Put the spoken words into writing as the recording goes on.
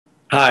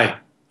Hi,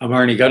 I'm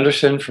Arnie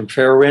Gunderson from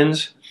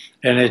Fairewinds,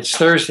 and it's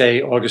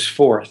Thursday, August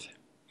 4th.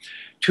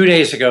 2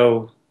 days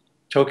ago,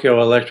 Tokyo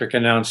Electric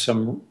announced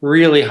some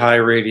really high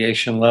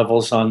radiation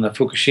levels on the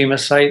Fukushima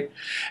site,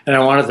 and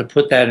I wanted to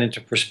put that into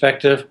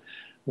perspective,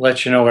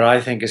 let you know what I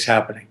think is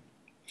happening.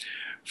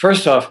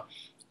 First off,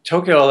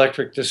 Tokyo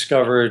Electric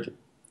discovered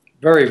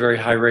very, very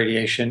high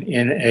radiation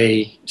in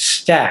a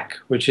stack,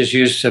 which is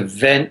used to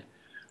vent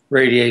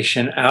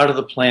radiation out of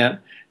the plant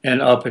and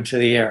up into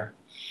the air.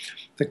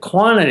 The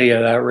quantity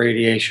of that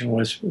radiation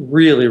was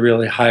really,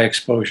 really high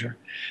exposure.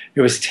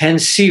 It was 10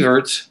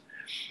 sieverts,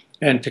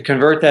 and to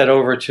convert that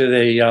over to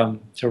the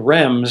to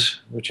rems,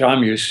 which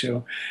I'm used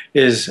to,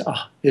 is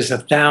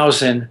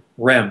 1,000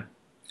 rem.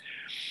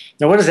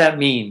 Now, what does that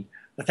mean?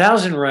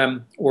 1,000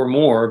 rem or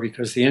more,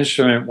 because the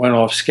instrument went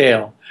off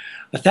scale.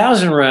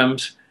 1,000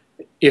 rems,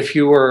 if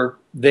you were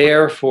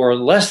there for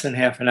less than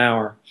half an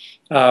hour,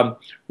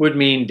 would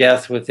mean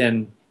death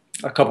within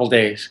a couple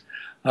days.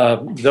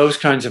 Those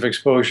kinds of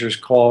exposures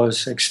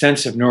cause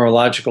extensive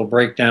neurological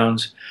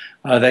breakdowns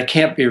that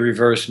can't be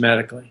reversed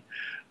medically.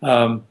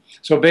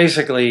 So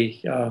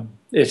basically,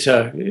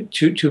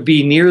 to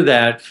be near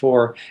that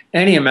for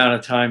any amount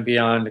of time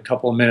beyond a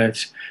couple of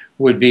minutes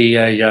would be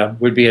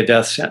a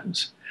death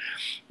sentence.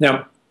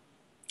 Now,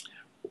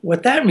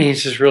 what that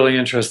means is really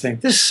interesting.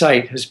 This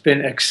site has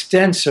been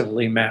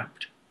extensively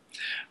mapped.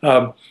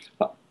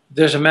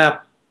 There's a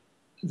map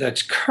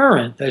that's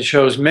current that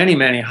shows many,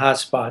 many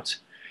hotspots.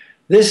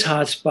 This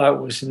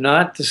hotspot was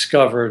not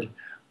discovered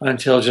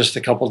until just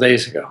a couple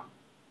days ago.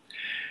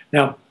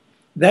 Now,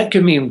 that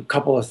could mean a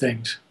couple of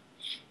things.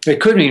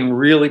 It could mean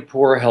really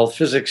poor health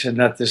physics in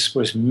that this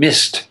was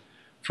missed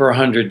for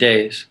 100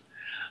 days.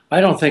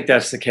 I don't think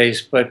that's the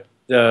case, but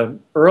the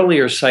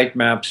earlier site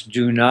maps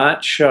do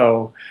not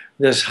show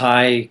this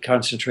high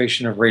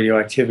concentration of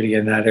radioactivity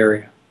in that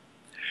area.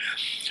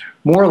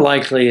 More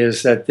likely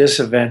is that this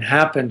event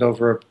happened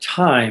over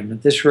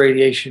time. This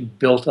radiation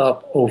built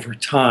up over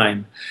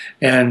time.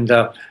 And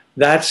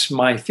that's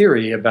my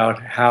theory about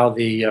how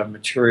the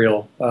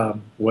material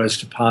was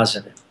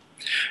deposited.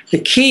 The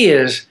key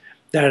is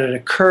that it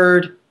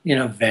occurred in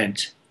a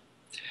vent.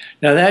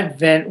 Now, that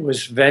vent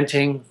was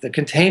venting the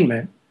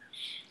containment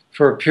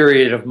for a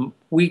period of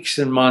weeks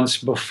and months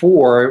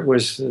before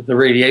the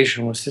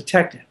radiation was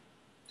detected.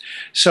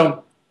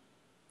 So,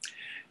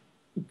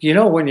 you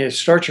know, when you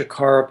start your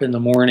car up in the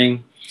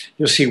morning,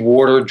 you'll see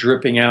water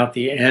dripping out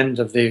the end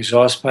of the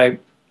exhaust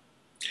pipe.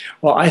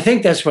 Well, I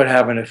think that's what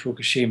happened at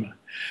Fukushima.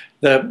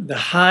 The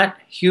hot,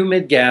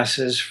 humid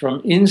gases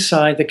from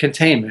inside the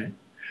containment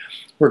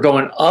were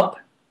going up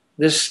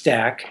this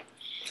stack,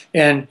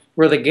 and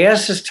where the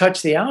gases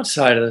touched the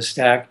outside of the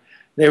stack,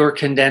 they were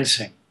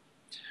condensing.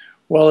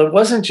 Well, it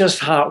wasn't just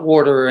hot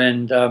water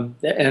and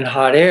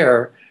hot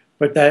air,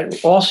 but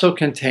that also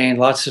contained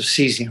lots of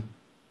cesium.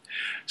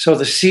 So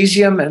the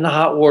cesium and the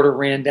hot water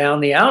ran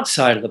down the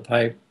outside of the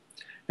pipe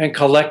and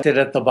collected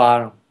at the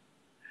bottom.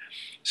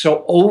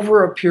 So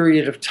over a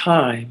period of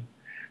time,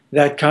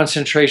 that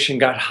concentration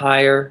got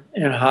higher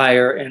and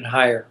higher and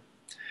higher.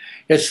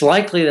 It's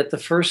likely that the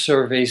first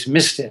surveys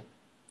missed it,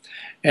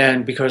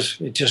 and because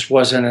it just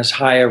wasn't as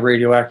high a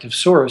radioactive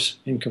source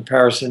in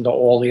comparison to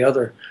all the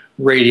other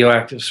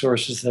radioactive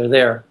sources that are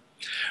there.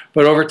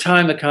 But over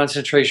time, the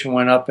concentration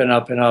went up and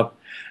up and up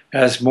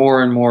as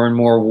more and more and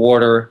more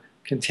water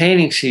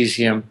containing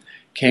cesium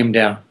came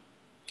down.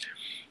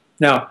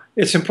 Now,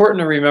 it's important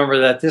to remember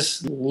that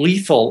this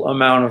lethal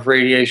amount of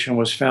radiation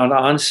was found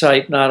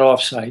on-site, not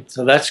off-site,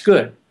 so that's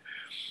good.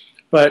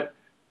 But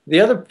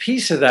the other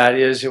piece of that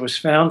is it was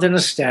found in a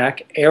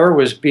stack, air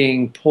was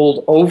being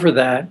pulled over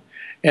that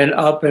and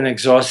up and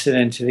exhausted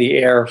into the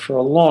air for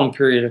a long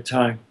period of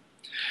time.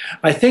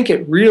 I think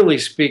it really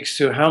speaks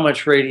to how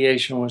much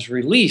radiation was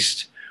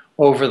released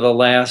over the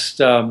last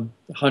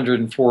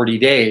 140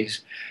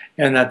 days,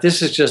 and that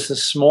this is just a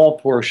small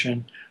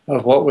portion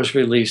of what was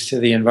released to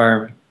the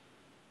environment.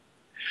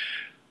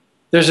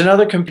 There's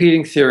another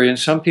competing theory, and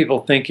some people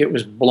think it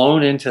was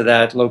blown into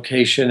that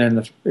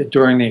location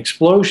during the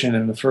explosion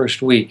in the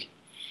first week.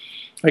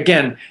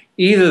 Again,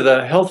 either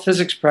the health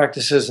physics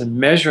practices in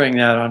measuring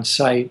that on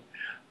site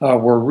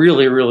were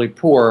really, really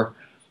poor,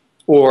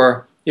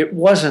 or it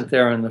wasn't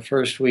there in the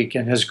first week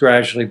and has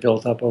gradually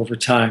built up over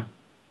time.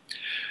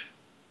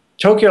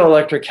 Tokyo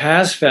Electric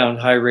has found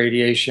high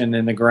radiation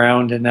in the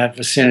ground in that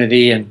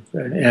vicinity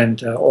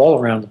and all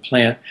around the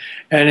plant,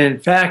 and in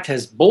fact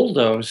has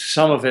bulldozed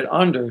some of it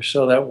under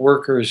so that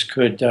workers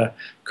could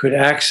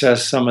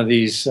access some of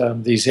these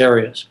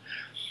areas.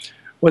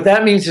 What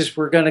that means is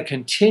we're going to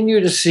continue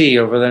to see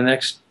over the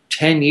next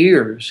 10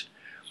 years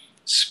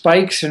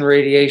spikes in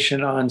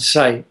radiation on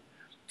site.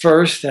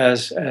 First,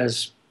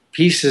 as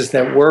pieces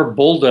that were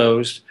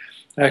bulldozed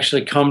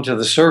actually come to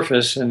the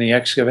surface in the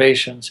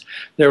excavations,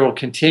 there will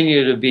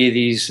continue to be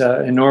these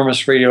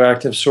enormous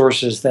radioactive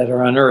sources that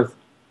are unearthed.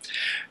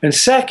 And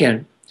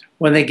second,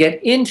 when they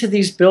get into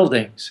these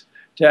buildings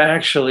to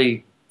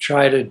actually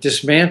try to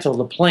dismantle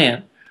the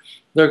plant,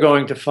 they're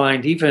going to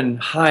find even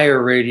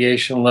higher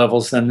radiation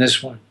levels than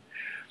this one.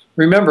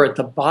 Remember, at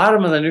the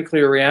bottom of the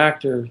nuclear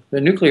reactor, the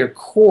nuclear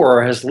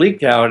core has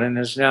leaked out and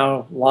is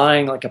now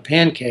lying like a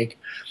pancake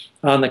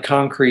on the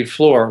concrete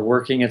floor,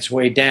 working its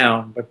way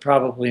down, but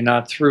probably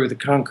not through the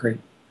concrete.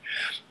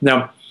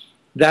 Now,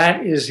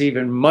 that is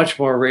even much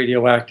more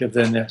radioactive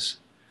than this.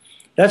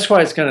 That's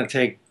why it's going to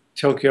take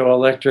Tokyo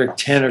Electric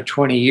 10 or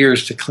 20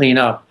 years to clean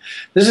up.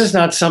 This is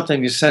not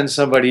something you send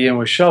somebody in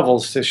with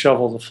shovels to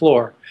shovel the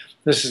floor.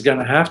 This is going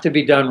to have to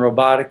be done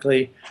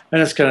robotically,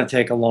 and it's going to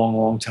take a long,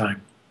 long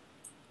time.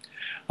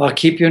 I'll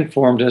keep you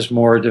informed as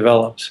more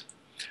develops.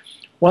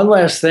 One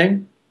last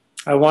thing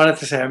I wanted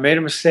to say. I made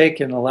a mistake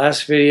in the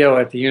last video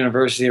at the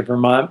University of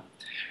Vermont.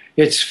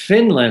 It's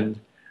Finland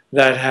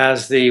that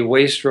has the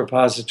waste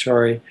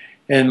repository.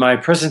 In my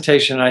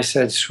presentation, I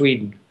said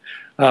Sweden.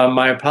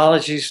 My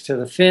apologies to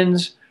the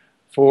Finns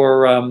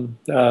for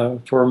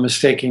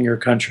mistaking your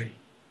country.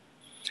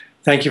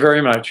 Thank you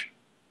very much.